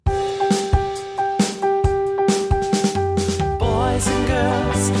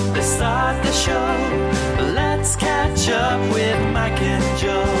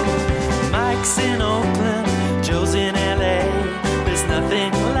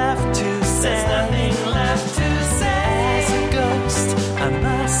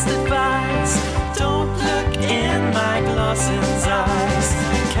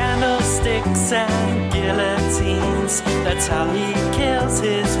how he kills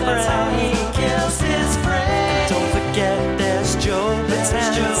his friends. That's how he kills his friends. Don't forget there's Joe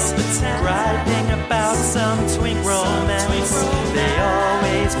Betance, writing about some twink romance. They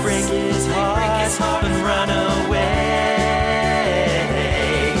always break his heart and run away.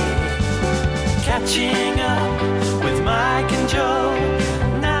 Catching up with Mike and Joe.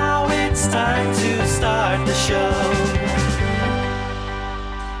 Now it's time to start the show.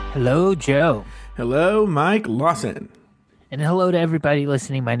 Hello, Joe. Hello, Mike Lawson. And hello to everybody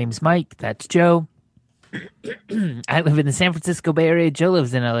listening. My name's Mike. That's Joe. I live in the San Francisco Bay Area. Joe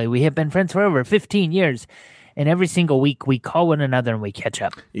lives in LA. We have been friends for over 15 years. And every single week, we call one another and we catch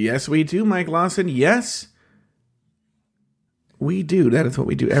up. Yes, we do, Mike Lawson. Yes, we do. That is what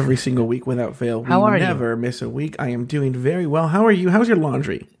we do every single week without fail. How are you? We never miss a week. I am doing very well. How are you? How's your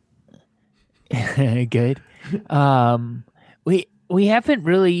laundry? Good. We haven't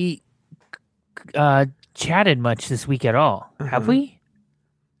really chatted much this week at all, have we?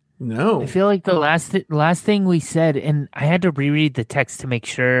 No. I feel like the last thing we said, and I had to reread the text to make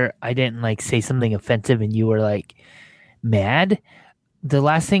sure I didn't say something offensive and you were mad. The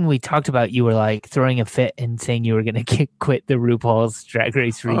last thing we talked about, you were throwing a fit and saying you were going to quit the RuPaul's Drag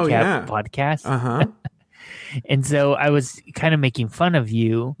Race Recap podcast. Uh-huh. And so I was kind of making fun of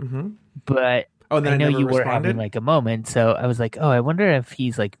you, but I know you were having a moment. So I was like, oh, I wonder if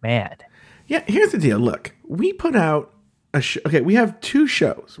he's mad. Yeah, here's the deal. Look, we put out a show. Okay, we have two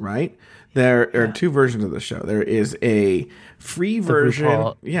shows, right? There are two versions of the show. There is a free version.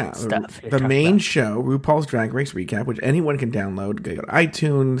 The main show, RuPaul's Drag Race Recap, which anyone can download. Go to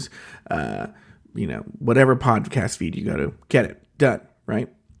iTunes, whatever podcast feed you go to. Get it. Done, right?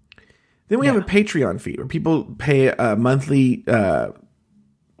 Then we have a Patreon feed where people pay a monthly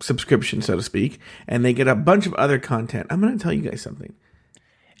subscription, so to speak, and they get a bunch of other content. I'm going to tell you guys something.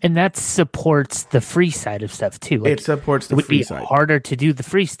 And that supports the free side of stuff too. It supports the free side. It would be harder to do the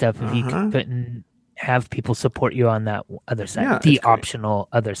free stuff if you couldn't have people support you on that other side, the optional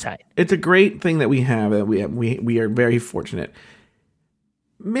other side. It's a great thing that we have. We are very fortunate.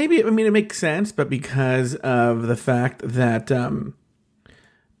 Maybe it makes sense, but because of the fact that sorry,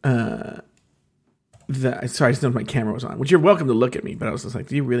 I just noticed my camera was on. Which you're welcome to look at me, but I was just like,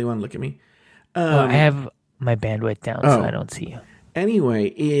 do you really want to look at me? I have my bandwidth down, so I don't see you.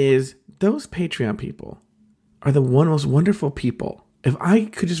 Anyway, is those Patreon people are the most wonderful people. If I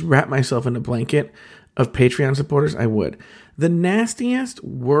could just wrap myself in a blanket of Patreon supporters, I would. The nastiest,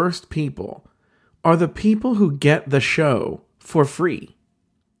 worst people are the people who get the show for free.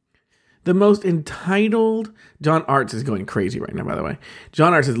 The most entitled... John Arts is going crazy right now, by the way.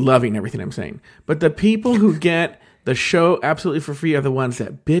 John Arts is loving everything I'm saying. But the people who get the show absolutely for free are the ones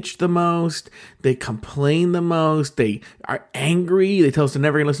that bitch the most. They complain the most. They are angry. They tell us to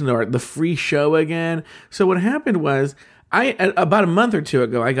never listen to the free show again. So what happened was, about a month or two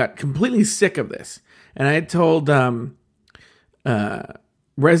ago, I got completely sick of this. And I had told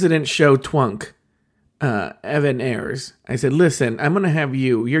resident show twunk, Evan Ayers, I said, listen, I'm going to have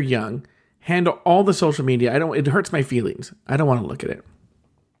you're young, handle all the social media. It hurts my feelings. I don't want to look at it.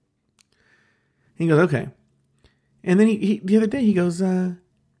 He goes, okay. And then he the other day he goes, we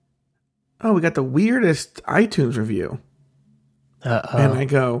got the weirdest iTunes review. And I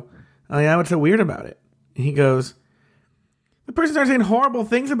go, oh yeah, what's so weird about it? And he goes, the person started saying horrible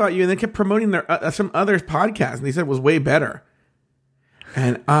things about you and they kept promoting their some other podcast and they said it was way better.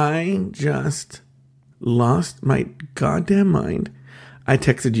 And I just lost my goddamn mind. I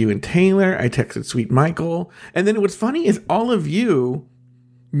texted you and Taylor. I texted Sweet Michael. And then what's funny is all of you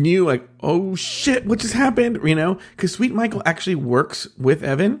knew oh shit, what just happened? Because Sweet Michael actually works with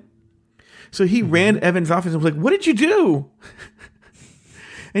Evan. So he ran Evan's office and was like, what did you do?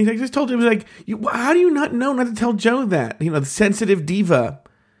 And he just told him, how do you not know not to tell Joe that? The sensitive diva,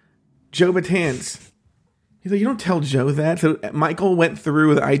 Joe Betance. He's like, you don't tell Joe that. So Michael went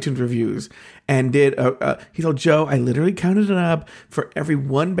through the iTunes reviews and did, he told Joe, I literally counted it up. For every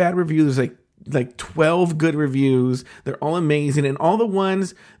one bad review, there's like 12 good reviews. They're all amazing. And all the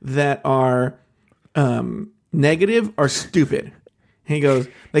ones that are negative are stupid. And he goes,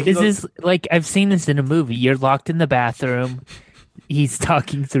 is I've seen this in a movie. You're locked in the bathroom. He's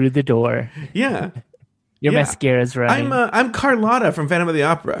talking through the door. Yeah. Your mascara's running. I'm Carlotta from Phantom of the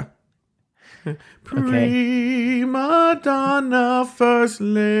Opera. Prima donna, first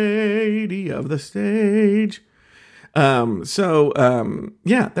lady of the stage.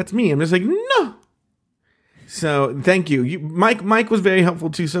 Yeah, that's me. I'm just like, no. So thank you. Mike was very helpful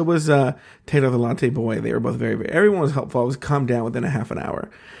too. So was Taylor the Latte Boy. They were both very, very, everyone was helpful. I was calmed down within a half an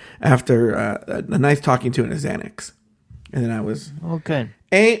hour after a nice talking to and a Xanax. And then I was good.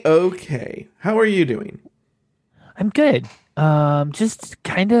 A-okay. How are you doing? I'm good. Just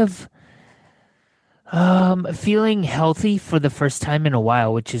kind of feeling healthy for the first time in a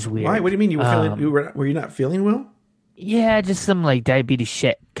while, which is weird. Why? What do you mean you were feeling? Were you not feeling well? Yeah, just some like diabetes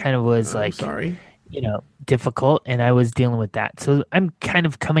shit kind of was like, sorry. Difficult, and I was dealing with that. So I'm kind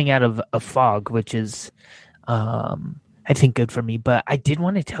of coming out of a fog, which is, I think, good for me. But I did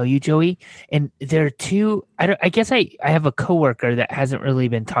want to tell you, Joey, and there are two. I guess I have a coworker that hasn't really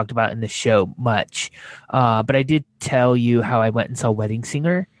been talked about in the show much, but I did tell you how I went and saw Wedding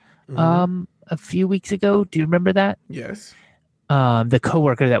Singer, a few weeks ago. Do you remember that? Yes. The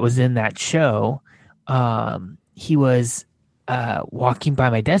coworker that was in that show, he was walking by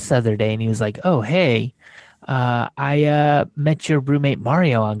my desk the other day, and he was like, "Oh, hey, I met your roommate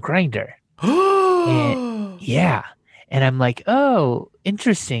Mario on Grindr." Yeah, and I'm like, "Oh,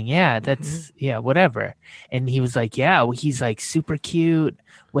 interesting. Yeah, that's whatever." And he was like, "Yeah, well, he's like super cute.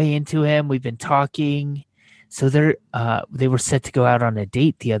 Way into him. We've been talking." So they were set to go out on a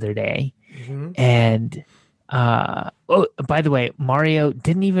date the other day, and oh, by the way, Mario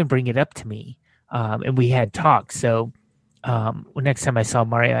didn't even bring it up to me, and we had talked. So next time I saw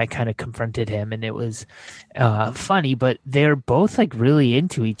Mario, I kind of confronted him, and it was funny. But they're both like really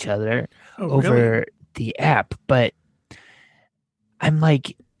into each other over the app. But I'm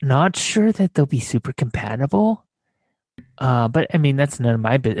like not sure that they'll be super compatible. But I mean, that's none of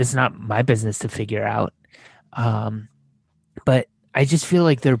my business. It's not my business to figure out. But I just feel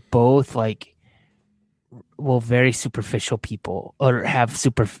like they're both like, well, very superficial people or have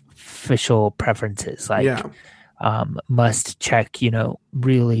superficial preferences. Like, must check,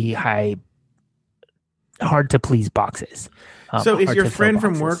 really high, hard to please boxes. So is your friend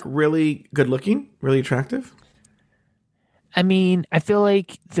from work really good looking, really attractive? I mean, I feel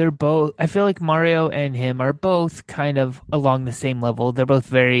like Mario and him are both kind of along the same level. They're both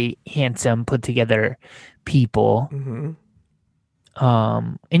very handsome, put together people.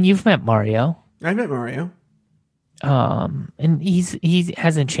 And you've met Mario. I met Mario. And he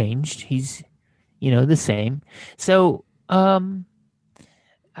hasn't changed. He's, the same. So, I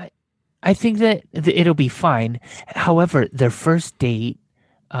think that it'll be fine. However, their first date,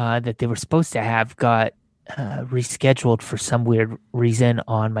 that they were supposed to have got rescheduled for some weird reason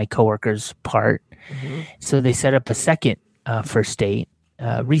on my coworker's part. So they set up a second first date,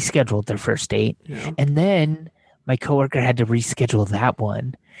 rescheduled their first date, and then my coworker had to reschedule that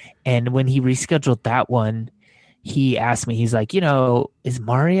one. And when he rescheduled that one, he asked me, he's like, is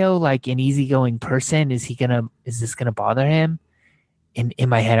Mario like an easygoing person? Is this gonna bother him? And in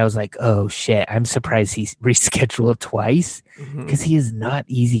my head, I was like, oh shit, I'm surprised he's rescheduled twice because he is not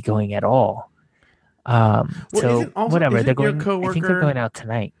easygoing at all. So whatever, they're going. I think they're going out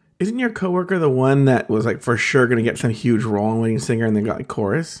tonight. Isn't your coworker the one that was like for sure going to get some huge role in Wedding Singer and then got like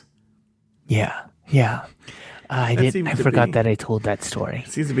chorus? Yeah. I forgot that I told that story.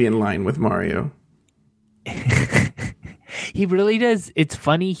 Seems to be in line with Mario. He really does. It's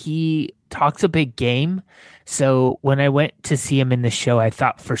funny. He talks a big game. So when I went to see him in the show, I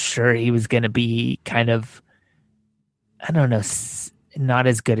thought for sure he was going to be kind of, I don't know, not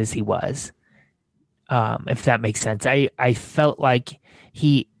as good as he was. If that makes sense. I felt like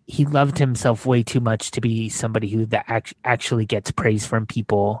he loved himself way too much to be somebody who actually gets praise from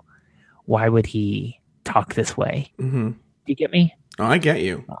people. Why would he talk this way? Do you get me? Oh, I get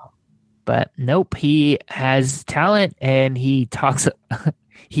you. But nope, he has talent and he talks.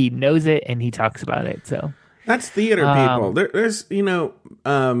 He knows it and he talks about it. So that's theater, people. There's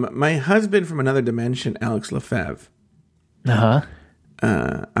my husband from another dimension, Alex Lefebvre.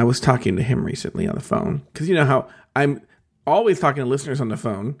 I was talking to him recently on the phone because you know how I'm always talking to listeners on the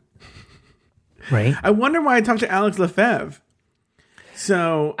phone, right? I wonder why I talked to Alex Lefebvre.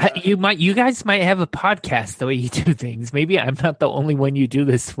 So you guys might have a podcast the way you do things. Maybe I'm not the only one you do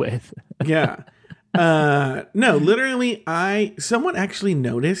this with. Yeah. No, literally, someone actually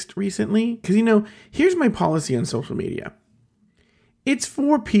noticed recently because here's my policy on social media. It's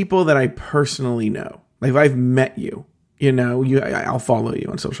for people that I personally know. Like if I've met you. I'll follow you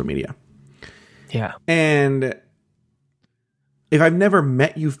on social media. Yeah. And if I've never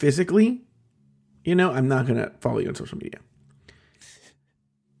met you physically, I'm not going to follow you on social media.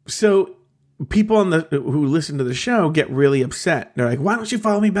 So people who listen to the show get really upset. They're like, why don't you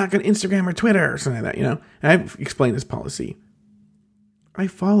follow me back on Instagram or Twitter or something like that, And I've explained this policy. I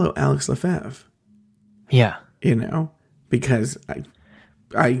follow Alex Lefebvre. Yeah. Because I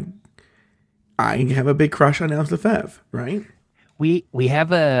have a big crush on Alex Lefebvre, right? We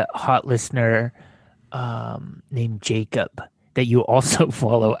have a hot listener named Jacob that you also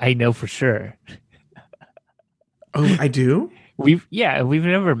follow. I know for sure. Oh, I do? We've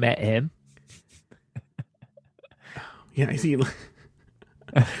never met him. Yeah, I see.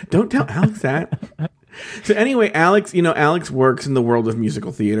 Don't tell Alex that. So anyway, Alex works in the world of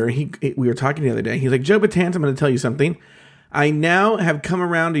musical theater. We were talking the other day. He's like, Joe Batanz, I'm going to tell you something. I now have come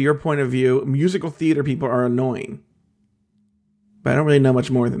around to your point of view. Musical theater people are annoying. But I don't really know much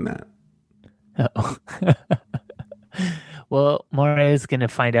more than that. Oh. Well, Mario's going to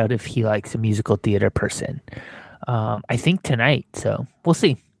find out if he likes a musical theater person. I think tonight, so we'll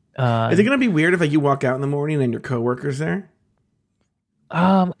see. Is it going to be weird if like you walk out in the morning and your coworker's there?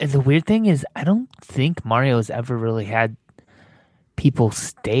 And the weird thing is, I don't think Mario's ever really had people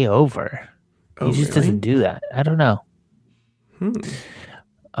stay over. He just doesn't do that. I don't know.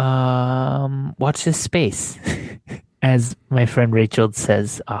 Watch this space, as my friend Rachel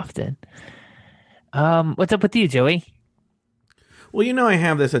says often. What's up with you, Joey? Well, I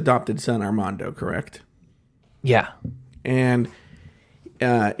have this adopted son, Armando, correct? Yeah. And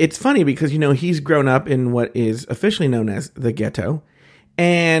it's funny because, he's grown up in what is officially known as the ghetto.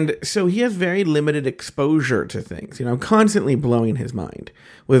 And so he has very limited exposure to things. I'm constantly blowing his mind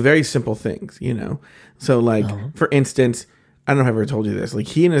with very simple things, So, like, for instance, I don't know if I've ever told you this. Like,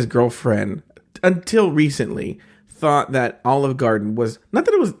 he and his girlfriend, until recently, thought that Olive Garden was, not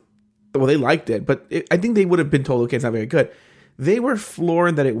that it was, well, they liked it, but I think they would have been told, okay, it's not very good. They were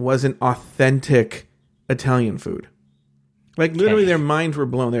floored that it wasn't authentic Italian food. Like, literally, their minds were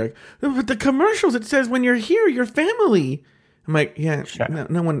blown. They're like, but the commercials, it says when you're here, your family. I'm like, yeah, sure.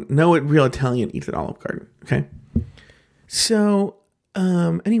 No real Italian eats at Olive Garden. Okay. So,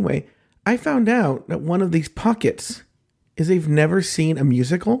 anyway, I found out that one of these pockets is they've never seen a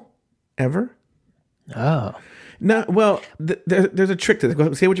musical ever. Oh. No, well, there's a trick to this.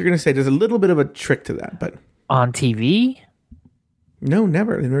 Go say what you're going to say. There's a little bit of a trick to that, but on TV? No,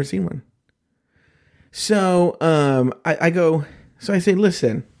 never. They've never seen one. So, I say,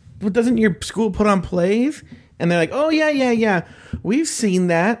 listen, well, doesn't your school put on plays? And they're like, oh, yeah. We've seen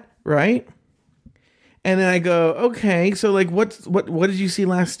that, right? And then I go, okay, so like, what did you see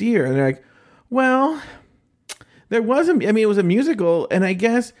last year? And they're like, well, it was a musical, and I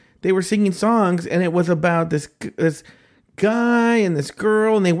guess they were singing songs, and it was about this guy and this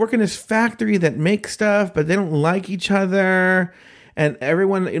girl, and they work in this factory that makes stuff, but they don't like each other, and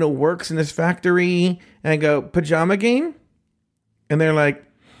everyone, works in this factory. And I go, pajama game? And they're like,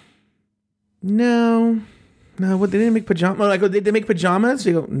 no, what, they didn't make pajamas? Like, did they make pajamas?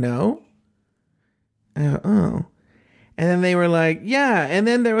 They go, no. I go, oh. And then they were like, yeah. And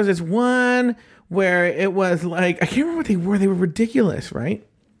then there was this one where it was like, I can't remember what they were. They were ridiculous, right?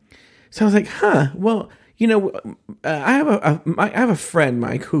 So I was like, huh, well, I have a friend,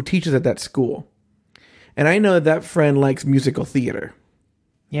 Mike, who teaches at that school. And I know that friend likes musical theater.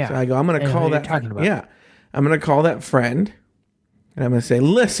 Yeah. So I go, I'm going to call that. Talking about. Yeah. I'm going to call that friend. And I'm going to say,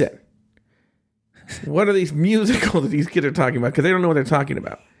 listen, what are these musicals that these kids are talking about? Because they don't know what they're talking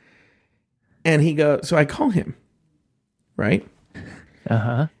about. And he goes, so I call him. Right?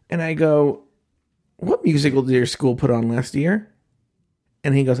 Uh-huh. And I go, what musical did your school put on last year?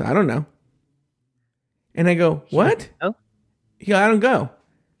 And he goes, I don't know. And I go, what? Oh. He goes, I don't go.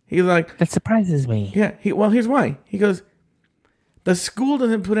 He's like, that surprises me. Yeah. Well, here's why. He goes, the school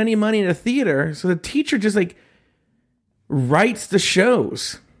doesn't put any money in a theater, so the teacher just like writes the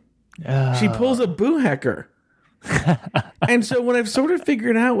shows. Oh. She pulls a boo hacker. And so when I've sort of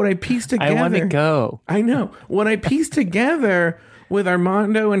figured out what I pieced together, I want to go. I know. What I pieced together with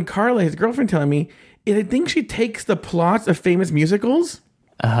Armando and Carla, his girlfriend, telling me, is I think she takes the plots of famous musicals,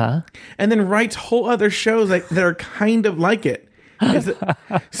 and then writes whole other shows that are kind of like it.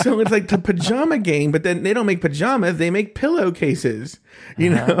 So it's like the pajama game, but then they don't make pajamas; they make pillowcases.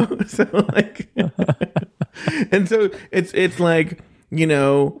 So like, and so it's like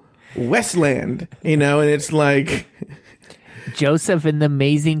Westland, and it's like Joseph and the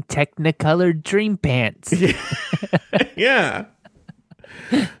Amazing Technicolor Dream Pants. Yeah.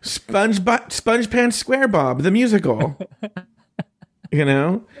 Sponge Pants Square Bob, the musical.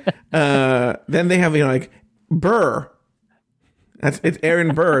 Then they have like Burr. It's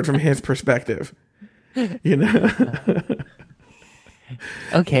Aaron Burr from his perspective.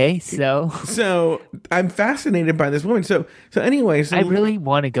 Okay, so I'm fascinated by this woman. So anyway, I really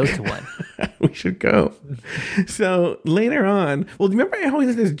want to go to one. We should go. So later on, well, do you remember I always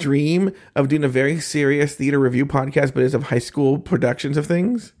had this dream of doing a very serious theater review podcast, but it's of high school productions of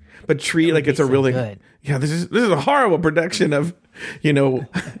things, but treat like it's a really good. Yeah, this is a horrible production of,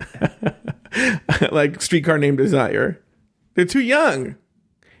 like Streetcar Named Desire. They're too young.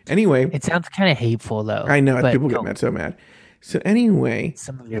 Anyway, it sounds kind of hateful though. I know, people get so mad. So anyway,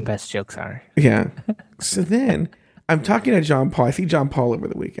 some of your best jokes are. Yeah. So then I'm talking to John Paul. I see John Paul over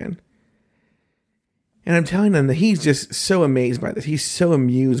the weekend. And I'm telling him that he's just so amazed by this. He's so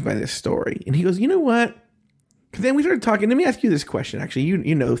amused by this story. And he goes, you know what? Because then we started talking. Let me ask you this question. Actually,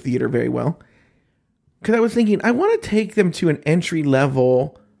 you know theater very well. Because I was thinking, I want to take them to an entry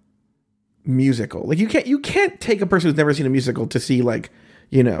level musical. Like you can't take a person who's never seen a musical to see like,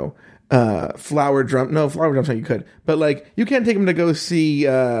 Flower Drum. No, Flower Drum's not you could. But like you can't take them to go see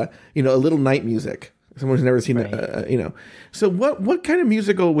A Little Night Music. Someone who's never seen right. So what kind of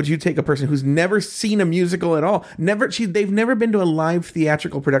musical would you take a person who's never seen a musical at all? They've never been to a live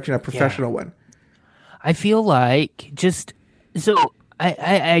theatrical production, a professional one. I feel like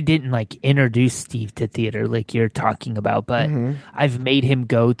I didn't like introduce Steve to theater like you're talking about, but I've made him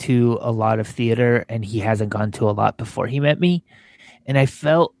go to a lot of theater and he hasn't gone to a lot before he met me. And I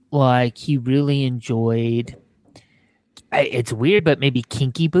felt like he really enjoyed. It's weird, but maybe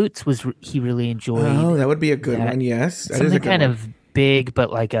Kinky Boots he really enjoyed. Oh, that would be a good one. Yes, that something kind of big,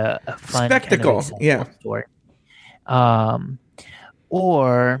 but like a fun spectacle. Kind of story.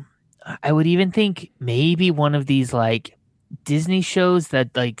 Or I would even think maybe one of these like Disney shows that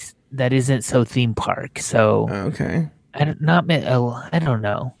isn't so theme park. So okay, I don't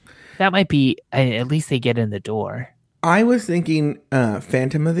know. That might be at least they get in the door. I was thinking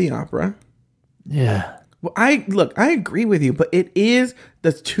Phantom of the Opera. Yeah. Well, I agree with you, but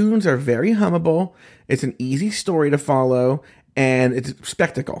the tunes are very hummable. It's an easy story to follow, and it's a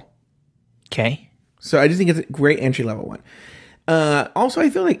spectacle. Okay. So I just think it's a great entry level one. Also,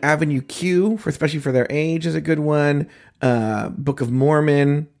 I feel like Avenue Q, especially for their age, is a good one. Book of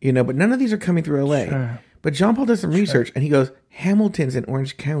Mormon, but none of these are coming through LA. Sure. But John Paul does some research, and he goes, Hamilton's in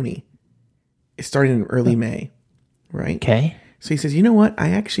Orange County. It's starting in early May, right? Okay. So he says, you know what? I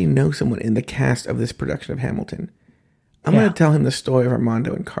actually know someone in the cast of this production of Hamilton. I'm going to tell him the story of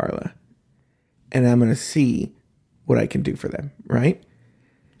Armando and Carla. And I'm going to see what I can do for them, right?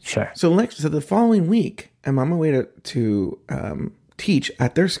 Sure. So the following week, I'm on my way to teach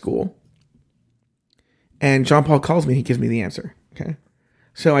at their school. And John Paul calls me. He gives me the answer, okay?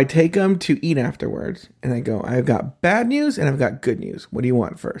 So I take them to eat afterwards. And I go, I've got bad news and I've got good news. What do you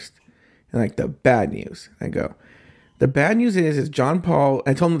want first? And like the bad news. I go, the bad news is John Paul,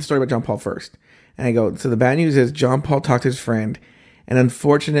 I told him the story about John Paul first. And I go, so the bad news is John Paul talked to his friend, and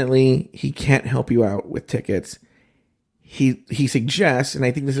unfortunately, he can't help you out with tickets. He suggests, and I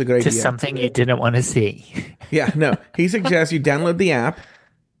think this is a good idea. To something you didn't want to see. Yeah, no. He suggests you download the app,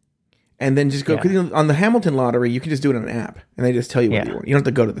 and then just go, because on the Hamilton lottery, you can just do it on an app, and they just tell you what you want. You don't have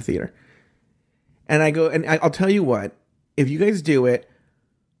to go to the theater. And I go, and I'll tell you what, if you guys do it,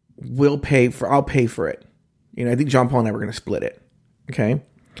 I'll pay for it. I think John Paul and I were going to split it. Okay,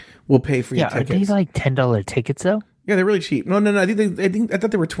 we'll pay for your tickets. Are these like $10 tickets though? Yeah, they're really cheap. No. I thought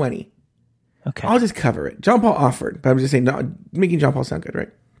they were $20. Okay, I'll just cover it. John Paul offered, but I'm just saying, no, making John Paul sound good,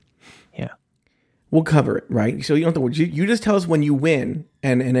 right? Yeah, we'll cover it, right? So you don't have to. You just tell us when you win,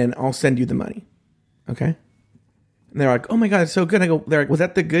 and then I'll send you the money. Okay. And they're like, "Oh my god, it's so good." They're like, "Was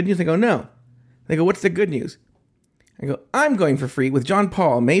that the good news?" I go, "No." They go, "What's the good news?" I go, "I'm going for free with John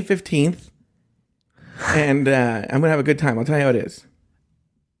Paul May 15th. And I'm going to have a good time. I'll tell you how it is."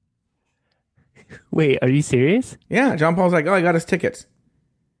 Wait, are you serious? Yeah, John Paul's like, "Oh, I got us tickets."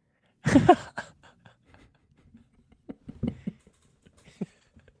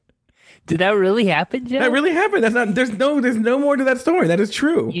 Did that really happen, Joe? That really happened. There's no more to that story. That is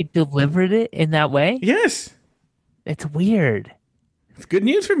true. You delivered it in that way? Yes. It's weird. It's good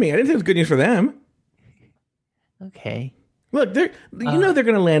news for me. I didn't say it was good news for them. Okay. Look, they're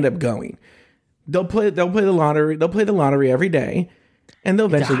going to land up going. They'll play the lottery. They'll play the lottery every day, and they'll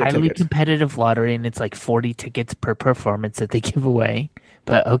eventually get tickets. It's a highly competitive lottery, and it's like 40 tickets per performance that they give away.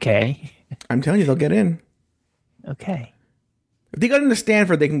 But okay, I'm telling you, they'll get in. Okay, if they got into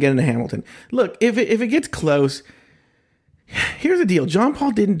Stanford, they can get into Hamilton. Look, if it gets close, here's the deal: John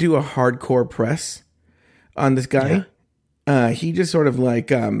Paul didn't do a hardcore press on this guy. Yeah. He just sort of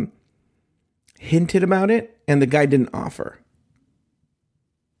like hinted about it, and the guy didn't offer.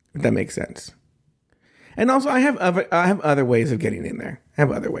 If that makes sense. And also, I have other ways of getting in there. I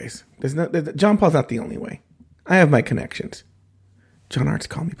have other ways. John Paul's not the only way. I have my connections. John Arts,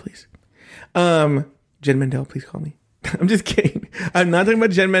 call me, please. Jen Mendel, please call me. I'm just kidding. I'm not talking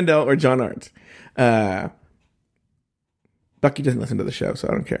about Jen Mendel or John Arts. Bucky doesn't listen to the show, so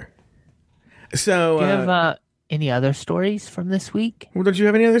I don't care. So, do you have any other stories from this week? Well, don't you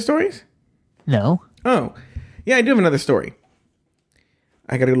have any other stories? No. Oh, yeah, I do have another story.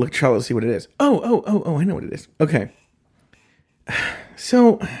 I gotta look at Charlotte to see what it is. Oh, I know what it is. Okay.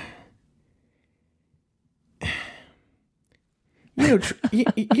 So,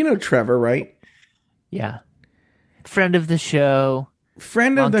 you know Trevor, right? Yeah. Friend of the show.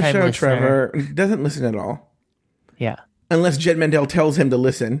 friend of the Long-time show, listener. Trevor, doesn't listen at all. Yeah. Unless Jen Mandel tells him to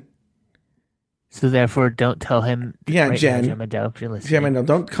listen. So therefore, don't tell him. Yeah, right Jen. now, Jen Mandel, if you're listening. Jen Mandel,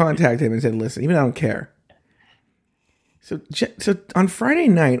 don't contact him and say, listen, even I don't care. So on Friday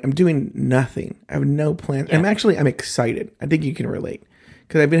night, I'm doing nothing. I have no plans. Yeah. I'm excited. I think you can relate.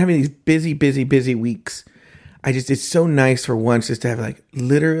 Because I've been having these busy weeks. It's so nice for once just to have like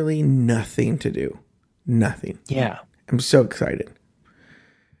literally nothing to do. Nothing. Yeah. I'm so excited.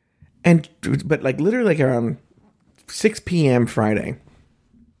 But like literally like around 6 p.m. Friday,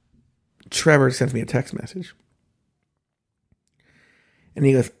 Trevor sends me a text message. And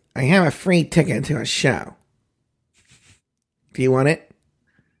he goes, I have a free ticket to a show. Do you want it?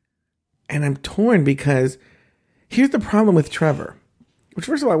 And I'm torn because here's the problem with Trevor. Which,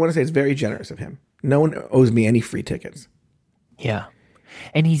 first of all, I want to say it's very generous of him. No one owes me any free tickets. Yeah.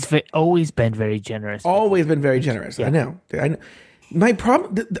 And he's always been very generous. Always been very generous. Yeah. I know. My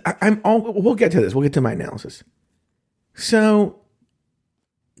problem, we'll get to this. We'll get to my analysis. So,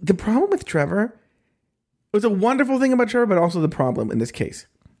 the problem with Trevor, it was a wonderful thing about Trevor, but also the problem in this case.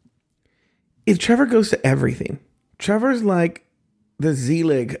 If Trevor goes to everything, Trevor's like the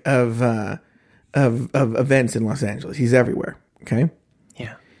Z-Lig of events in Los Angeles. He's everywhere. Okay?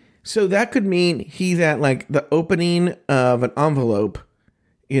 Yeah. So that could mean he's at like the opening of an envelope,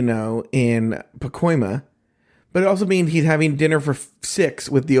 in Pacoima, but it also means he's having dinner for 6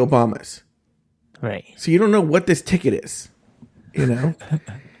 with the Obamas. Right. So you don't know what this ticket is, but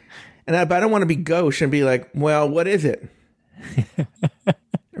I don't want to be gauche and be like, well, what is it?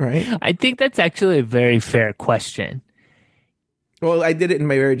 Right? I think that's actually a very fair question. Well, I did it in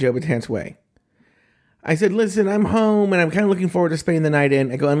my very Joe Batanz way. I said, listen, I'm home and I'm kind of looking forward to spending the night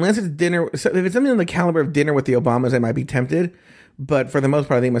in. I go, unless it's dinner, if it's something on the caliber of dinner with the Obamas, I might be tempted. But for the most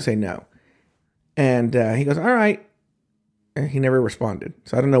part, I think I'm going to say no. And he goes, all right. And he never responded.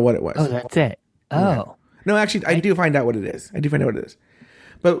 So I don't know what it was. Oh, that's it. Oh. No, actually, I do find out what it is.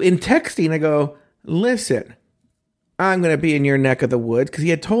 But in texting, I go, listen, I'm going to be in your neck of the woods. Because he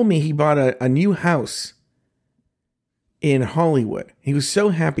had told me he bought a new house in Hollywood. He was so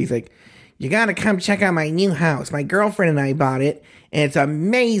happy. He's like, you got to come check out my new house. My girlfriend and I bought it. And it's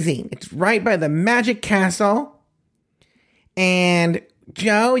amazing. It's right by the Magic Castle. And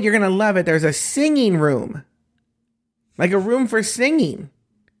Joe, you're going to love it. There's a singing room. Like a room for singing.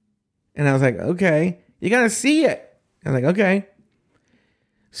 And I was like, okay. You got to see it. I was like, okay.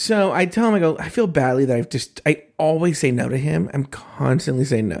 So I tell him, I go, I feel badly that I always say no to him. I'm constantly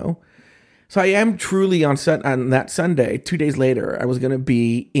saying no. So I am truly on that Sunday, 2 days later, I was going to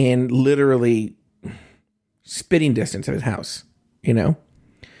be in literally spitting distance of his house, until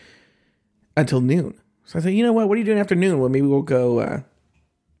noon. So I said, you know what are you doing after noon? Well, maybe I'll go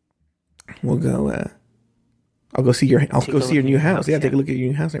see your new house. Yeah, take a look at your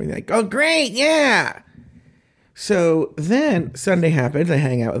new house and everything. Like, oh, great. Yeah. So then Sunday happens. I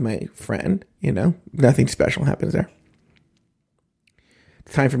hang out with my friend, nothing special happens there.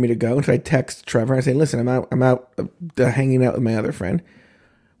 It's time for me to go. So I text Trevor. I say, listen, I'm out hanging out with my other friend.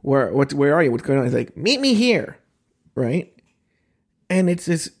 Where are you? What's going on? He's like, meet me here. Right. And it's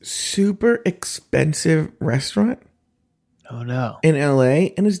this super expensive restaurant. Oh no. In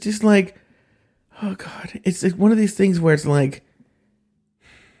LA. And it's just like, oh God. It's like one of these things where it's like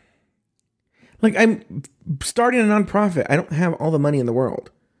I'm starting a nonprofit. I don't have all the money in the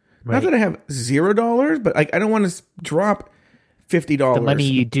world. Right. Not that I have $0, but I don't want to drop $50. The money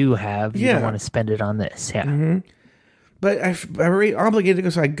you do have, you don't want to spend it on this. Yeah. Mm-hmm. But I'm already obligated to go,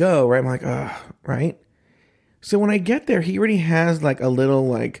 so I go, right? I'm like, right? So when I get there, he already has like a little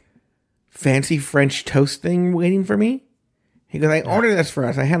like fancy French toast thing waiting for me. He goes, I ordered this for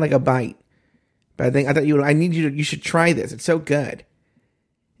us. I had like a bite. But I thought you should try this. It's so good.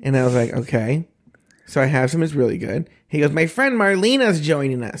 And I was like, okay. So I have some. It's really good. He goes, my friend Marlena's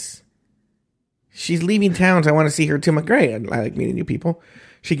joining us. She's leaving town, so I want to see her too. I'm like, great. I like meeting new people.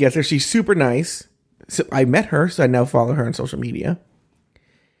 She gets there. She's super nice. So I met her, so I now follow her on social media.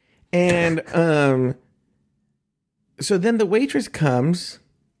 And so then the waitress comes,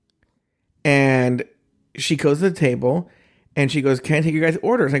 and she goes to the table, and she goes, can I take your guys'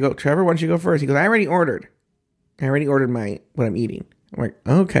 orders? I go, Trevor, why don't you go first? He goes, I already ordered what I'm eating. I'm like,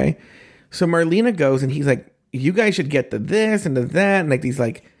 okay. So Marlena goes, and he's like, you guys should get the this and the that, and like these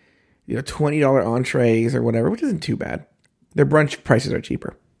like, $20 entrees or whatever, which isn't too bad. Their brunch prices are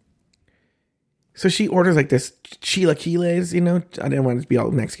cheaper. So she orders like this chilaquiles, I didn't want to be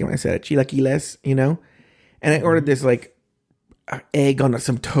all Mexican when I said it. Chilaquiles, And I ordered this like egg on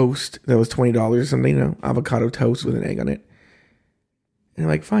some toast that was $20 or something, avocado toast with an egg on it. And I'm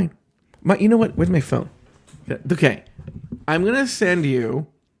like, fine. You know what? Where's my phone? Okay. I'm gonna send you.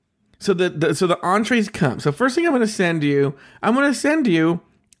 So the entrees come. So first thing I'm gonna send you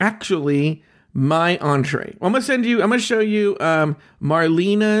actually my entree. I'm gonna show you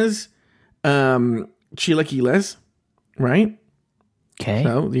Marlena's chilaquiles, right? Okay.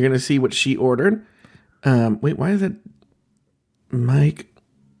 So you're gonna see what she ordered. Wait, why is it Mike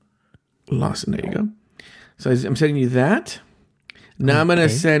Lawson? There you go. So I'm sending you that. Now I'm gonna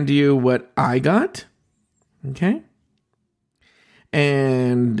send you what I got. Okay.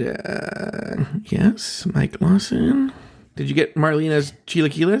 And yes, Mike Lawson. Did you get Marlena's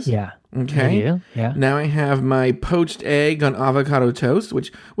chilaquiles? Yeah. Okay. I do. Yeah. Now I have my poached egg on avocado toast,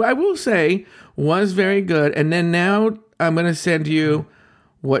 which I will say was very good. And then now I'm going to send you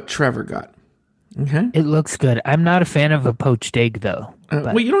what Trevor got. Okay. It looks good. I'm not a fan of a poached egg, though.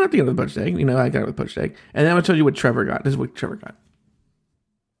 Well, you don't have to get the poached egg. You know, I got it with poached egg. And then I'm going to tell you what Trevor got. This is what Trevor got.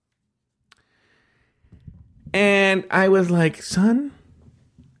 And I was like, son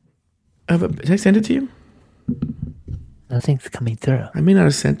of a... Did I send it to you? Nothing's coming through. I may not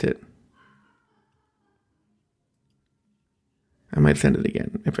have sent it. I might send it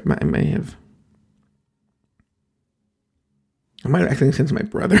again. I may have. I might have accidentally sent it to my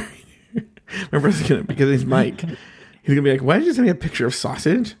brother. My brother's gonna, because he's Mike. He's gonna be like, "Why did you send me a picture of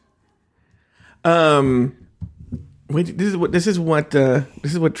sausage?" Wait. This is what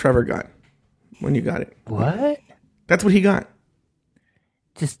Trevor got when you got it. What? That's what he got.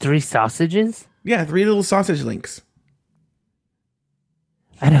 Just 3 sausages? Yeah, 3 little sausage links.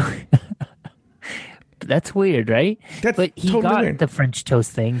 I don't. That's weird, right? That's but he totally got weird. the French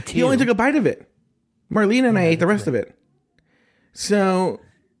toast thing too. He only took a bite of it. Marlena and I ate the rest of it. So,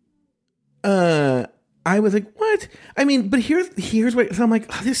 I was like, "What?" I mean, but here's what. So I'm like,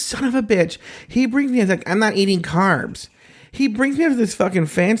 "Oh, this son of a bitch." He brings me. I was like, "I'm not eating carbs." He brings me to this fucking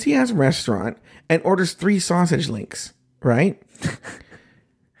fancy ass restaurant and orders 3 sausage links, right?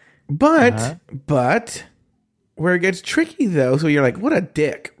 But where it gets tricky though, so you're like, "What a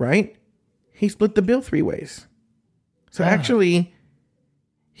dick," right? He split the bill 3 ways. So actually,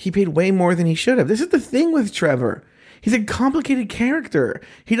 he paid way more than he should have. This is the thing with Trevor. He's a complicated character.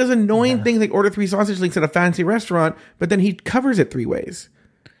 He does annoying things like order 3 sausage links at a fancy restaurant, but then he covers it 3 ways.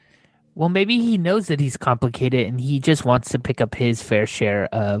 Well, maybe he knows that he's complicated and he just wants to pick up his fair share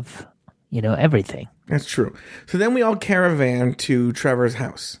of, everything. That's true. So then we all caravan to Trevor's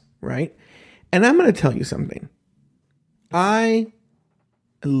house, right? And I'm going to tell you something. I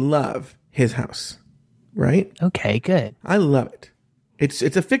love his house, right? Okay, good. I love it. It's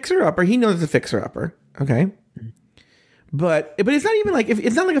a fixer-upper. He knows it's a fixer-upper, okay? But it's not even like,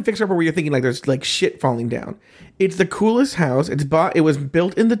 it's not like a fixer-upper where you're thinking like there's like shit falling down. It's the coolest house. It was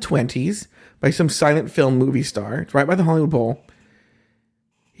built in the 20s by some silent film movie star. It's right by the Hollywood Bowl.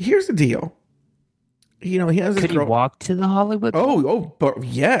 Here's the deal. He has this Could girl. he walk to the Hollywood Bowl? But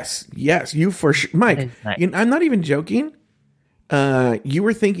yes, you for sure, Mike. I'm not even joking. You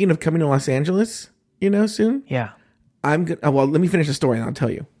were thinking of coming to Los Angeles, soon? Yeah. I'm good. Well, let me finish the story and I'll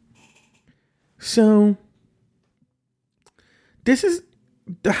tell you. So,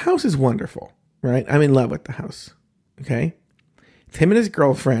 the house is wonderful, right? I'm in love with the house. Okay. It's him and his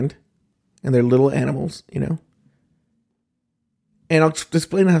girlfriend and their little animals, And I'll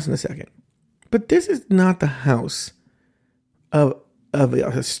explain the house in a second. But this is not the house of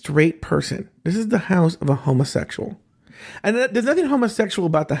a straight person. This is the house of a homosexual. And there's nothing homosexual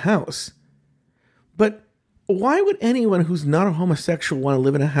about the house. But why would anyone who's not a homosexual want to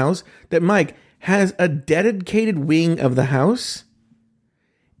live in a house that, Mike, has a dedicated wing of the house?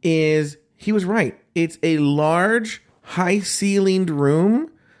 He was right. It's a large, high-ceilinged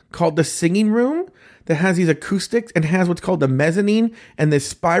room called the singing room that has these acoustics and has what's called the mezzanine and this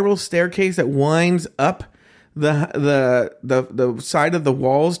spiral staircase that winds up the side of the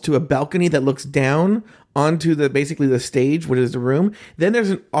walls to a balcony that looks down onto basically the stage, which is the room. Then there's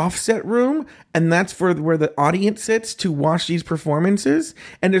an offset room, and that's for where the audience sits to watch these performances.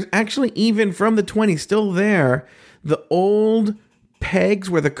 And there's actually, even from the 20s, still there, the old pegs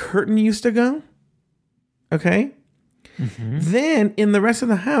where the curtain used to go. Okay? Mm-hmm. Then in the rest of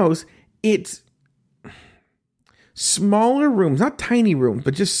the house, it's smaller rooms, not tiny rooms,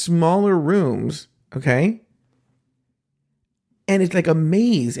 but just smaller rooms. Okay? And it's like a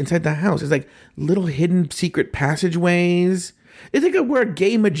maze inside the house. It's like little hidden secret passageways. It's like where a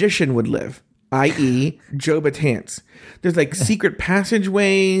gay magician would live, i.e. Joe Batance. There's like secret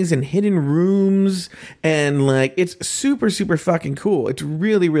passageways and hidden rooms. And like, it's super, super fucking cool. It's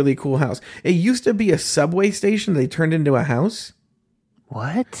really, really cool house. It used to be a subway station they turned into a house.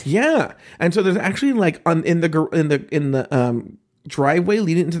 What? Yeah. And so there's actually like in the driveway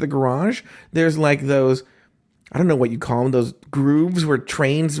leading into the garage, there's like those, I don't know what you call them, those grooves where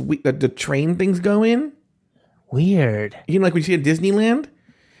the train things go in. Weird. You know, like when you see at Disneyland?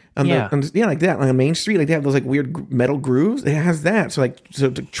 Like that, like on Main Street, like they have those like weird metal grooves. It has that, so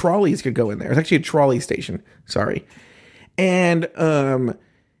the trolleys could go in there. It's actually a trolley station. Sorry, and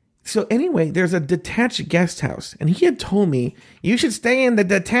so anyway, there's a detached guest house, and he had told me you should stay in the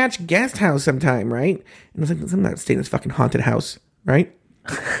detached guest house sometime, right? And I was like, I'm not staying in this fucking haunted house, right?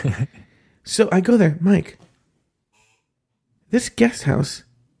 So I go there, Mike. This guest house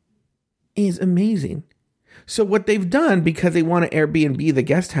is amazing. So what they've done, because they want to Airbnb the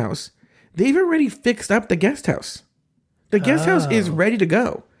guest house, they've already fixed up the guest house. The guest house is ready to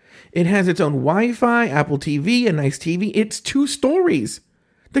go. It has its own Wi-Fi, Apple TV, a nice TV. It's 2 stories.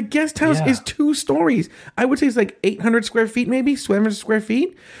 The guest house is 2 stories. I would say it's like 800 square feet, maybe 700 square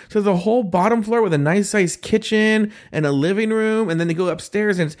feet. So there's a whole bottom floor with a nice sized kitchen and a living room. And then they go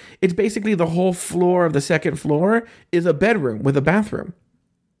upstairs and it's basically the whole floor of the second floor is a bedroom with a bathroom.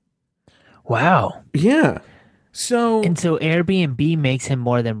 Wow. Yeah. So Airbnb makes him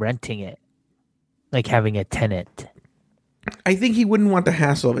more than renting it, like having a tenant. I think he wouldn't want the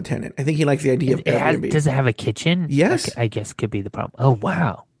hassle of a tenant. I think he likes the idea of Airbnb. Does it have a kitchen? Yes. I guess could be the problem. Oh,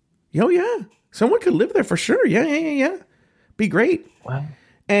 wow. Oh, yeah. Someone could live there for sure. Yeah. Be great. Wow.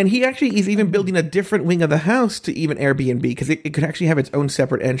 And he actually is even building a different wing of the house to even Airbnb because it could actually have its own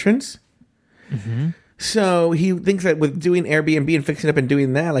separate entrance. Mm-hmm. So he thinks that with doing Airbnb and fixing it up and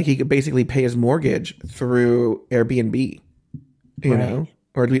doing that, like he could basically pay his mortgage through Airbnb, you know,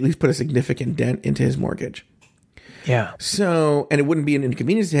 or at least put a significant dent into his mortgage. Yeah. So, and it wouldn't be an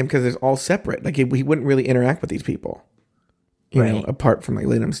inconvenience to him because it's all separate. Like he wouldn't really interact with these people, you know, apart from like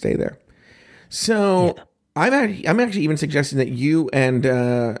letting them stay there. So I'm actually even suggesting that you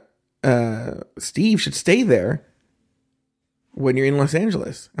and Steve should stay there when you're in Los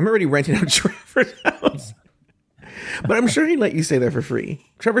Angeles. I'm already renting out Trevor's house, but I'm sure he'd let you stay there for free.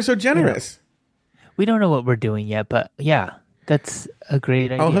 Trevor's so generous. Yeah. We don't know what we're doing yet, but yeah. That's a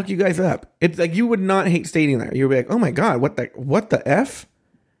great idea. I'll hook you guys up. It's like you would not hate staying there. You would be like, "Oh my god, what the f?"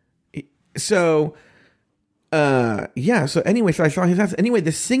 So, So anyway, so I saw his house. Anyway,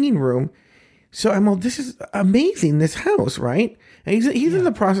 the singing room. So I'm all, this is amazing. This house, right? And he's in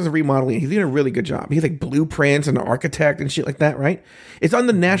the process of remodeling. He's doing a really good job. He's like blueprints and an architect and shit like that, right? It's on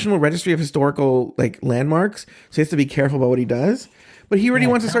the National Registry of Historical like landmarks, so he has to be careful about what he does. But he already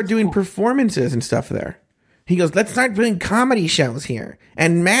wants to start doing performances and stuff there. He goes, let's start doing comedy shows here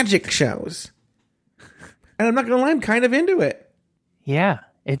and magic shows. And I'm not going to lie, I'm kind of into it. Yeah,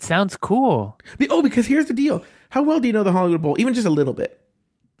 it sounds cool. Because here's the deal. How well do you know the Hollywood Bowl? Even just a little bit.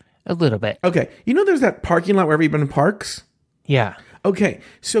 A little bit. Okay. You know there's that parking lot where everybody parks? Yeah. Okay.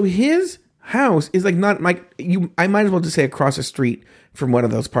 So his house is like not I might as well just say across the street from one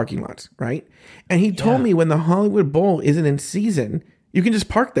of those parking lots, right? And he told me when the Hollywood Bowl isn't in season, you can just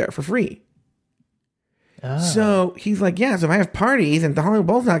park there for free. Oh. So he's like, so if I have parties and the Hollywood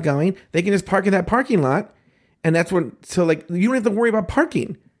Bowl's not going, they can just park in that parking lot. And that's when, so like, you don't have to worry about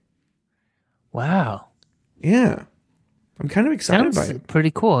parking. Wow. Yeah. I'm kind of excited by it.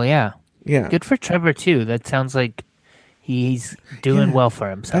 Pretty cool, yeah. Yeah. Good for Trevor, too. That sounds like he's doing well for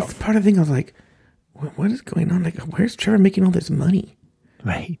himself. That's part of the thing. I was like, what is going on? Like, where's Trevor making all this money?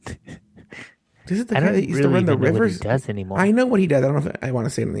 Right. This is the guy that used to run the rivers. What he does anymore. I know what he does. I don't know if I want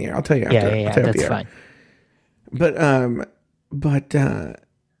to say it in the air. I'll tell you after. Yeah, that's fine. But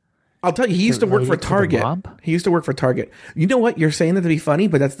I'll tell you, he used to work for Target. He used to work for Target. You know what? You're saying that to be funny,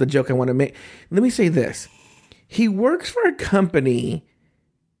 but that's the joke I want to make. Let me say this. He works for a company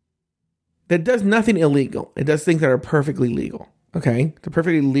that does nothing illegal. It does things that are perfectly legal. Okay? It's a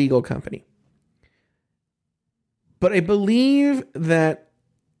perfectly legal company. But I believe that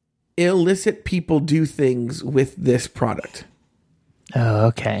illicit people do things with this product. Oh,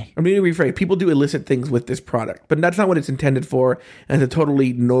 okay. I'm going to rephrase. People do illicit things with this product, but that's not what it's intended for. And it's a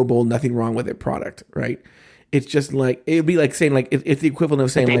totally noble, nothing wrong with it product, right? It's just like, it'd be like saying, like, it's the equivalent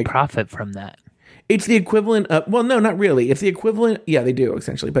of saying, they like, profit from that. It's the equivalent of, well, no, not really. It's the equivalent. Yeah, they do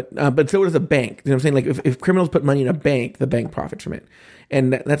essentially, but so does a bank. You know what I'm saying? Like, if criminals put money in a bank, the bank profits from it,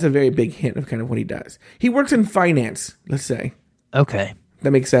 and that's a very big hint of kind of what he does. He works in finance, let's say. Okay,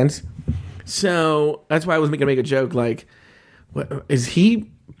 that makes sense. So that's why I was going to make a joke, like, what is he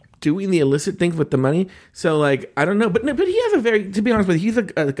doing the illicit things with the money? So like, I don't know, but he has a very, to be honest with you, he's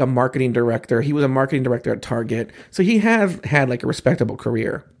like a marketing director. He was a marketing director at Target, so he has had like a respectable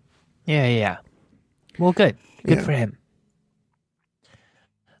career. Yeah. Well, good for him.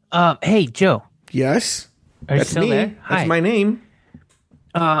 Hey, Joe. Yes, are you still there? Hi. That's my name.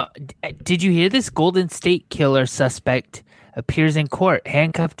 Did you hear this? Golden State Killer suspect appears in court,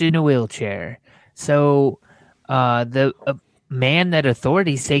 handcuffed in a wheelchair. So. The man that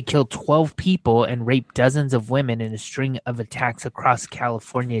authorities say killed 12 people and raped dozens of women in a string of attacks across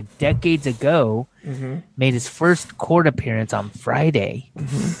California decades ago made his first court appearance on Friday.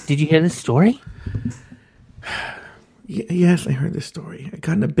 Did you hear this story? Yes, I heard this story. I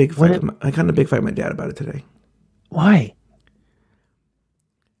got in a big fight. I got in a big fight with my dad about it today. Why?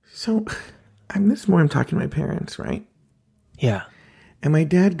 So, this morning I'm talking to my parents, right? Yeah. And my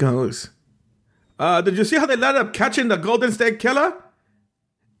dad goes, did you see how they ended up catching the Golden State Killer?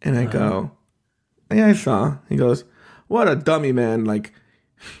 And I go, yeah, I saw. He goes, what a dummy, man. Like,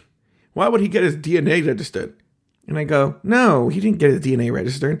 why would he get his DNA registered? And I go, no, he didn't get his DNA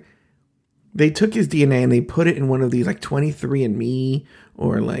registered. They took his DNA and they put it in one of these like 23andMe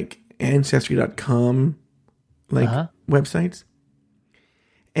or like Ancestry.com like websites.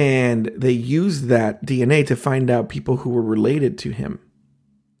 And they used that DNA to find out people who were related to him.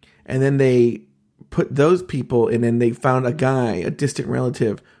 And then they put those people in and they found a guy, a distant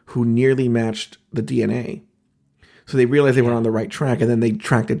relative, who nearly matched the DNA. So they realized they were on the right track, and then they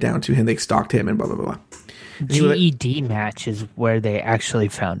tracked it down to him. They stalked him and blah, blah, blah. GED match is where they actually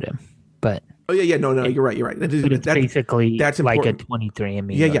found him. But no, you're right. It's basically like a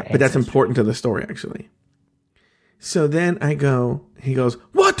 23andMe. Yeah, but that's important to the story, actually. So then he goes,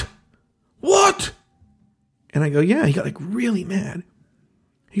 what? And I go, yeah. He got like really mad.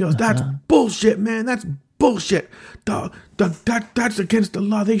 He goes, that's bullshit, man. That's bullshit. That's against the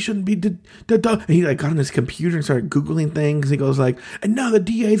law. They shouldn't be. And he like got on his computer and started Googling things. He goes like, and now the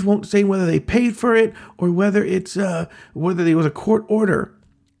DAs won't say whether they paid for it or whether it's whether there was a court order.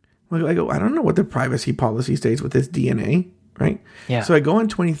 I go, I don't know what the privacy policy states with this DNA, right? Yeah. So I go on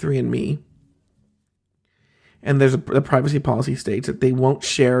 23andMe, and there's the privacy policy states that they won't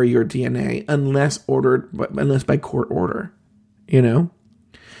share your DNA unless by court order, you know?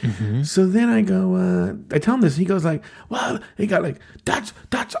 Mm-hmm. So then I go, I tell him this, and he goes like, well, he got like, that's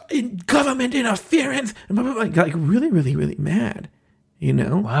in government interference, and blah, blah, blah. Got like really, really, really mad, you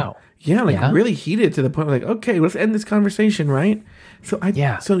know? Wow. Yeah, really heated to the point like, okay, let's end this conversation, right? So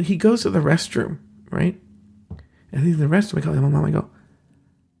So he goes to the restroom, right? And he's in the restroom. I call my mom. I go,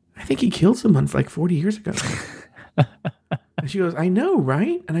 I think he killed someone like 40 years ago. And she goes, I know,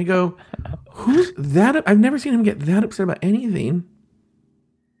 right? And I go, who's that? I've never seen him get that upset about anything.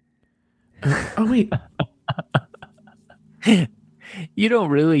 Oh, wait. You don't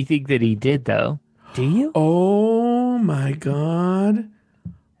really think that he did, though, do you? Oh, my God.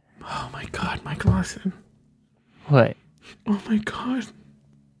 Oh, my God, Mike Lawson. What? Oh, my God.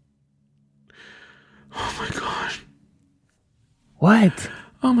 Oh, my God. What?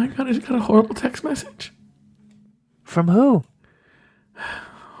 Oh, my God, I just got a horrible text message. From who?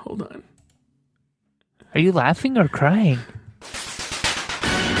 Hold on. Are you laughing or crying?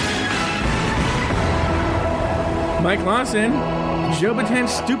 Mike Lawson, Joe Bataan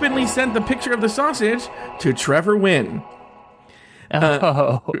stupidly sent the picture of the sausage to Trevor Wynn.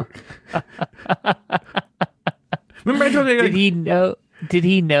 Oh. Remember I told you... Did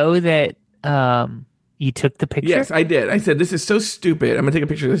he know that you took the picture? Yes, I did. I said, this is so stupid. I'm going to take a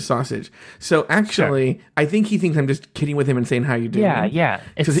picture of this sausage. So actually, sure. I think he thinks I'm just kidding with him and saying how you doing. Yeah.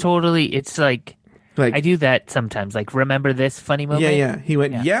 It's like I do that sometimes. Like, remember this funny moment? Yeah. He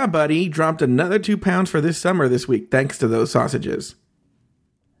went, yeah, buddy, dropped another 2 pounds for this summer this week, thanks to those sausages.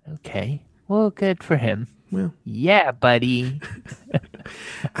 Okay. Well, good for him. Well, yeah, buddy.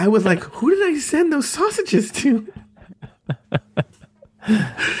 I was like, who did I send those sausages to?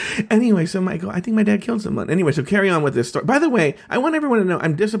 Anyway, so Michael, I think my dad killed someone. Anyway, so carry on with this story. By the way, I want everyone to know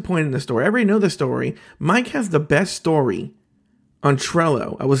I'm disappointed in the story. I already know the story. Mike has the best story on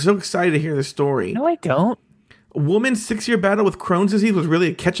Trello. I was so excited to hear the story. No, I don't. A woman's 6-year battle with Crohn's disease was really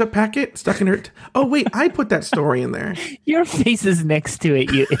a ketchup packet stuck in her... Oh, wait, I put that story in there. Your face is next to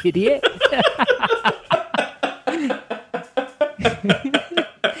it, you idiot.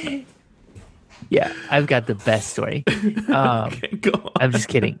 Yeah, I've got the best story. Okay, go on. I'm just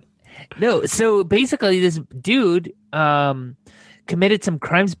kidding. No, so basically this dude committed some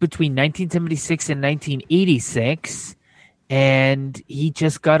crimes between 1976 and 1986, and he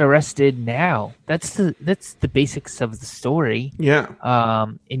just got arrested now. That's the basics of the story. Yeah.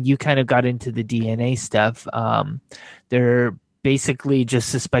 And you kind of got into the DNA stuff. They're basically just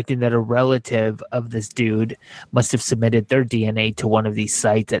suspecting that a relative of this dude must have submitted their DNA to one of these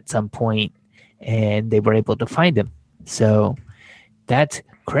sites at some point, and they were able to find him. So that's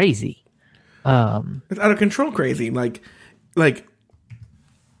crazy. It's out of control crazy. Like I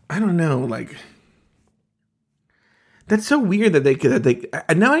don't know, like that's so weird that they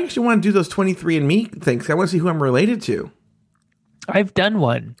and now I actually want to do those 23andMe things. I want to see who I'm related to. I've done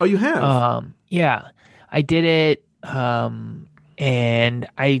one. Oh, you have? Yeah. I did it, and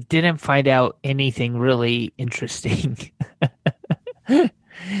I didn't find out anything really interesting.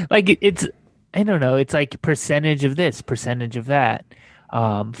 Like it's, I don't know. It's like percentage of this, percentage of that.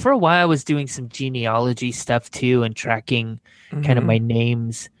 For a while, I was doing some genealogy stuff too, and tracking kind of my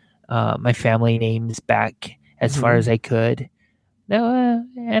names, my family names back as far as I could. No,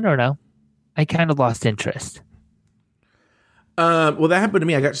 I don't know. I kind of lost interest. Well, that happened to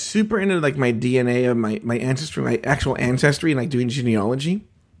me. I got super into like my DNA of my ancestry, my actual ancestry, and like doing genealogy.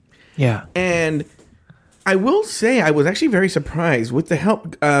 Yeah. And I will say I was actually very surprised with the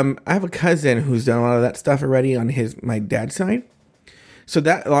help. I have a cousin who's done a lot of that stuff already on my dad's side. So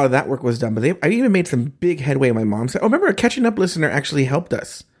that a lot of that work was done. But I even made some big headway on my mom's side. Oh, remember a Catching Up listener actually helped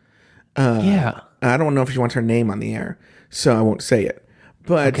us. Yeah. I don't know if she wants her name on the air, so I won't say it.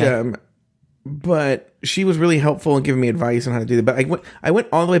 But but she was really helpful in giving me advice on how to do that. But I went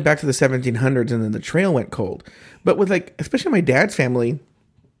all the way back to the 1700s, and then the trail went cold. But with like, especially my dad's family,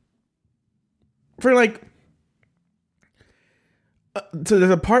 for like, so there's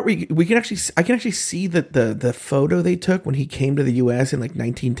a part where I can actually see the photo they took when he came to the U.S. in like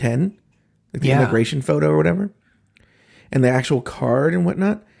 1910, like the immigration photo or whatever, and the actual card and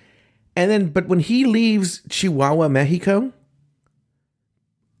whatnot. And then, but when he leaves Chihuahua, Mexico,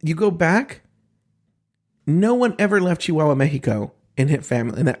 you go back. No one ever left Chihuahua, Mexico in his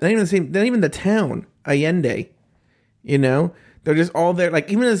family. And not even the town, Allende. You know? They're just all there. Like,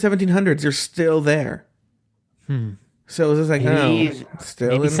 even in the 1700s, they're still there. So it was just like,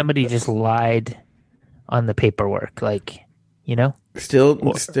 maybe somebody just lied on the paperwork. Like, you know? Still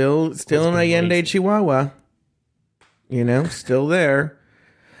in Allende, Chihuahua. You know? Still there.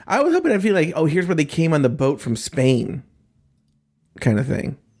 I was hoping I'd feel like, oh, here's where they came on the boat from Spain. Kind of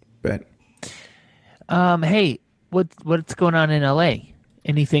thing. But hey, what's going on in LA?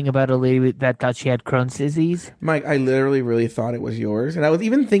 Anything about a lady that thought she had Crohn's disease? Mike, I literally really thought it was yours. And I was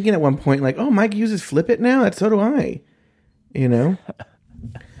even thinking at one point, like, oh, Mike uses Flip It now? So do I. You know?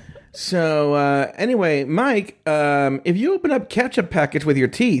 So, anyway, Mike, if you open up ketchup packets with your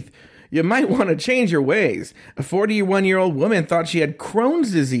teeth, you might want to change your ways. A 41-year-old woman thought she had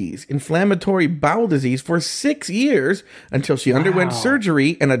Crohn's disease, inflammatory bowel disease, for 6 years until she underwent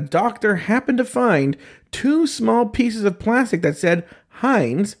surgery, and a doctor happened to find 2 small pieces of plastic that said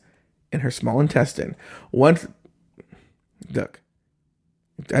Heinz in her small intestine. Look,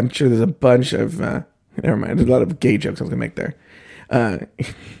 I'm sure there's a bunch of, never mind, there's a lot of gay jokes I was going to make there.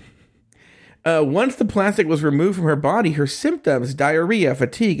 Once the plastic was removed from her body, her symptoms, diarrhea,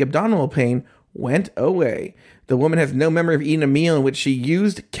 fatigue, abdominal pain, went away. The woman has no memory of eating a meal in which she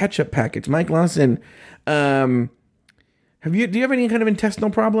used ketchup packets. Mike Lawson, do you have any kind of intestinal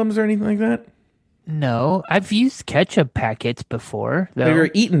problems or anything like that? No, I've used ketchup packets before, though. Have you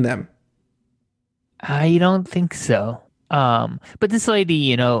ever eaten them? I don't think so. But this lady,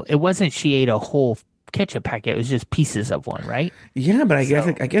 you know, it wasn't she ate a whole ketchup packet. It was just pieces of one, right? Yeah, but I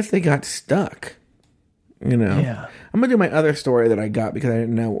guess they got stuck. You know? Yeah. I'm going to do my other story that I got because I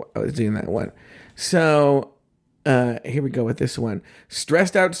didn't know I was doing that one. So, here we go with this one.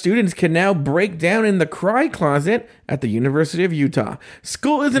 Stressed out students can now break down in the cry closet at the University of Utah.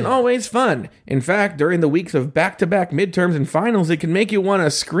 School isn't always fun. In fact, during the weeks of back-to-back midterms and finals, it can make you want to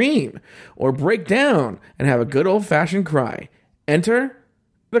scream or break down and have a good old-fashioned cry. Enter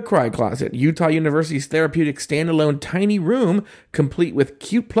the Cry Closet, Utah University's therapeutic standalone tiny room, complete with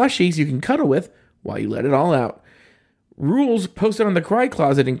cute plushies you can cuddle with while you let it all out. Rules posted on the Cry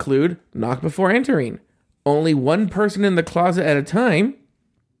Closet include knock before entering, only one person in the closet at a time,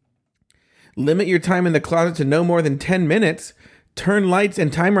 limit your time in the closet to no more than 10 minutes, turn lights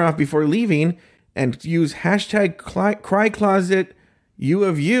and timer off before leaving, and use hashtag CryCloset U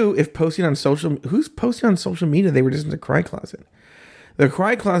of you if posting on social. Who's posting on social media? They were just in the Cry Closet. The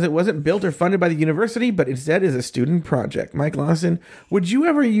Cry Closet wasn't built or funded by the university, but instead is a student project. Mike Lawson, would you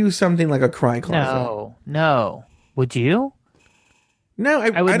ever use something like a Cry Closet? No. Would you? No,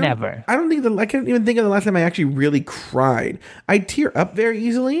 I would never. I don't think I can't even think of the last time I actually really cried. I tear up very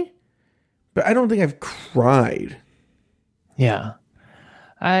easily, but I don't think I've cried. Yeah.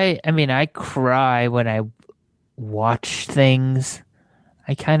 I mean, I cry when I watch things.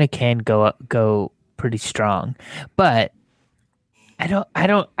 I kind of can go pretty strong, but I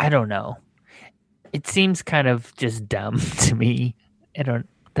don't know. It seems kind of just dumb to me.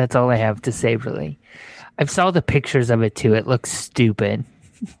 That's all I have to say, really. I saw the pictures of it too. It looks stupid.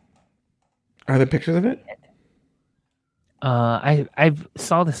 Are there pictures of it? I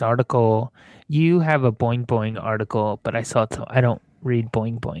saw this article. You have a Boing Boing article, but I don't read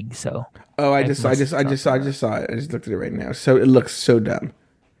Boing Boing, so. Oh, I just saw it. I just looked at it right now. So it looks so dumb.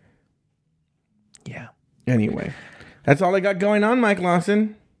 Yeah. Anyway, that's all I got going on, Mike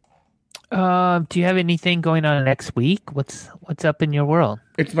Lawson. Do you have anything going on next week? What's up in your world?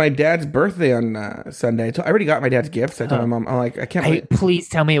 It's my dad's birthday on Sunday. I already got my dad's gifts. I told my mom, I'm like, I can't wait. Please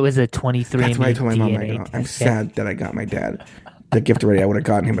tell me it was a 23andMe. That's why I told my mom, DNA I'm sad that I got my dad the gift already. I would have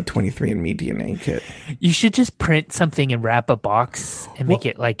gotten him a 23andMe DNA kit. You should just print something and wrap a box and make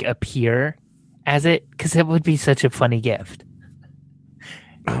it like appear as it, because it would be such a funny gift.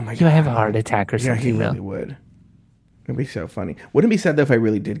 Oh my God. You might have a heart attack or something. Yeah, he really would. It'd be so funny. Wouldn't it be sad though if I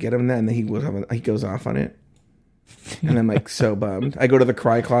really did get him that and then he goes off on it? And I'm like so bummed. I go to the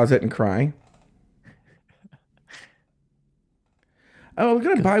cry closet and cry. Oh, I was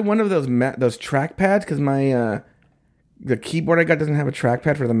gonna buy one of those track pads because my the keyboard I got doesn't have a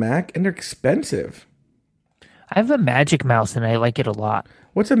trackpad for the Mac, and they're expensive. I have a Magic Mouse and I like it a lot.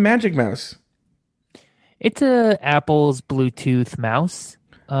 What's a Magic Mouse? It's a Apple's Bluetooth mouse.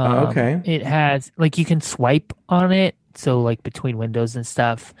 Okay. It has like you can swipe on it, so like between windows and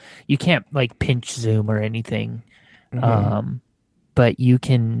stuff. You can't like pinch zoom or anything. Mm-hmm. But you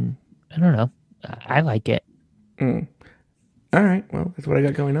can. I don't know. I like it. Mm. All right. Well, that's what I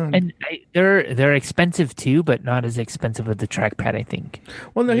got going on. And they're expensive too, but not as expensive as the trackpad, I think.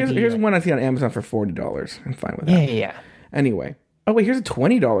 Well, no. Here's one I see on Amazon for $40. I'm fine with that. Yeah. Anyway. Oh wait, here's a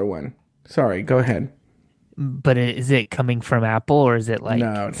 $20 one. Sorry. Go ahead. But is it coming from Apple or is it like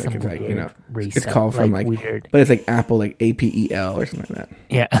no? It's like resale, it's called from like weird, but it's like Apple like APEL or something like that.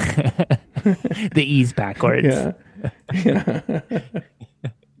 Yeah, the E's backwards. Yeah.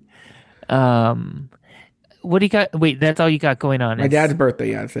 What do you got? Wait, that's all you got going on? My dad's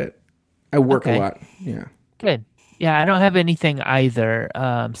birthday. Yeah, that's it. I work a lot. Yeah. Good. Yeah, I don't have anything either.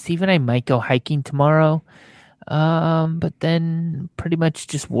 Steve and I might go hiking tomorrow. But then pretty much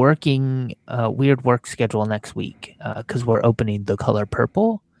just working a weird work schedule next week because we're opening The Color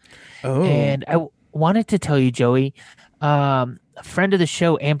Purple. Oh. And I wanted to tell you, Joey, a friend of the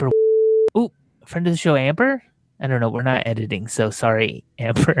show, Amber. Ooh, friend of the show, Amber? I don't know. We're not editing, so sorry,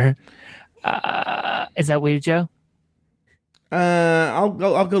 Amber. Is that weird, Joe? I'll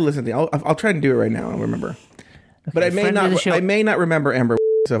go listen to it. I'll try to do it right now. I'll remember. Okay, but I may not remember Amber,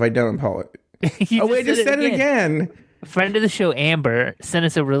 so if I don't, Paul. Oh wait, just said it again. A friend of the show, Amber, sent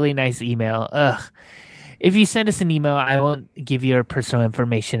us a really nice email. Ugh. If you send us an email, I won't give your personal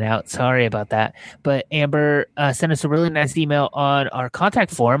information out. Sorry about that. But Amber sent us a really nice email on our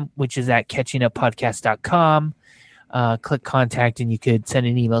contact form, which is at catchinguppodcast.com. Click contact and you could send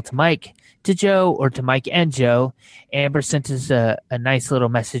an email to Mike, to Joe, or to Mike and Joe. Amber sent us a nice little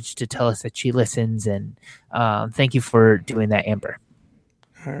message to tell us that she listens. And thank you for doing that, Amber.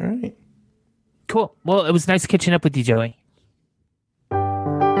 All right. Cool. Well, it was nice catching up with you, Joey. Go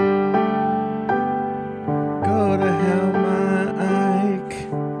to hell, my Ike.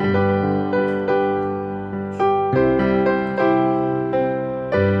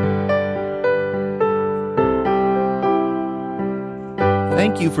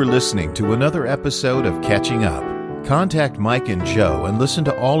 Thank you for listening to another episode of Catching Up. Contact Mike and Joe and listen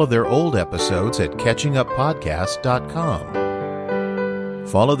to all of their old episodes at catchinguppodcast.com.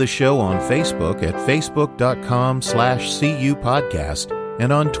 Follow the show on Facebook at facebook.com/CUPodcast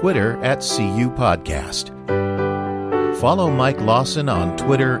and on Twitter at CUPodcast. Follow Mike Lawson on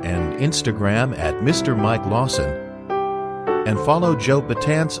Twitter and Instagram at Mr. Mike Lawson. And follow Joe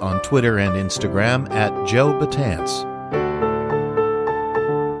Batance on Twitter and Instagram at Joe Batance.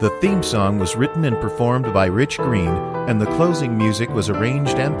 The theme song was written and performed by Rich Green, and the closing music was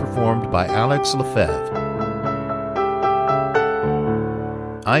arranged and performed by Alex Lefebvre.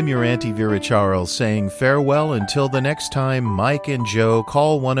 I'm your Auntie Vera Charles saying farewell until the next time Mike and Joe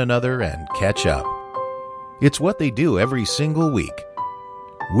call one another and catch up. It's what they do every single week.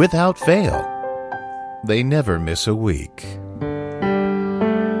 Without fail, they never miss a week.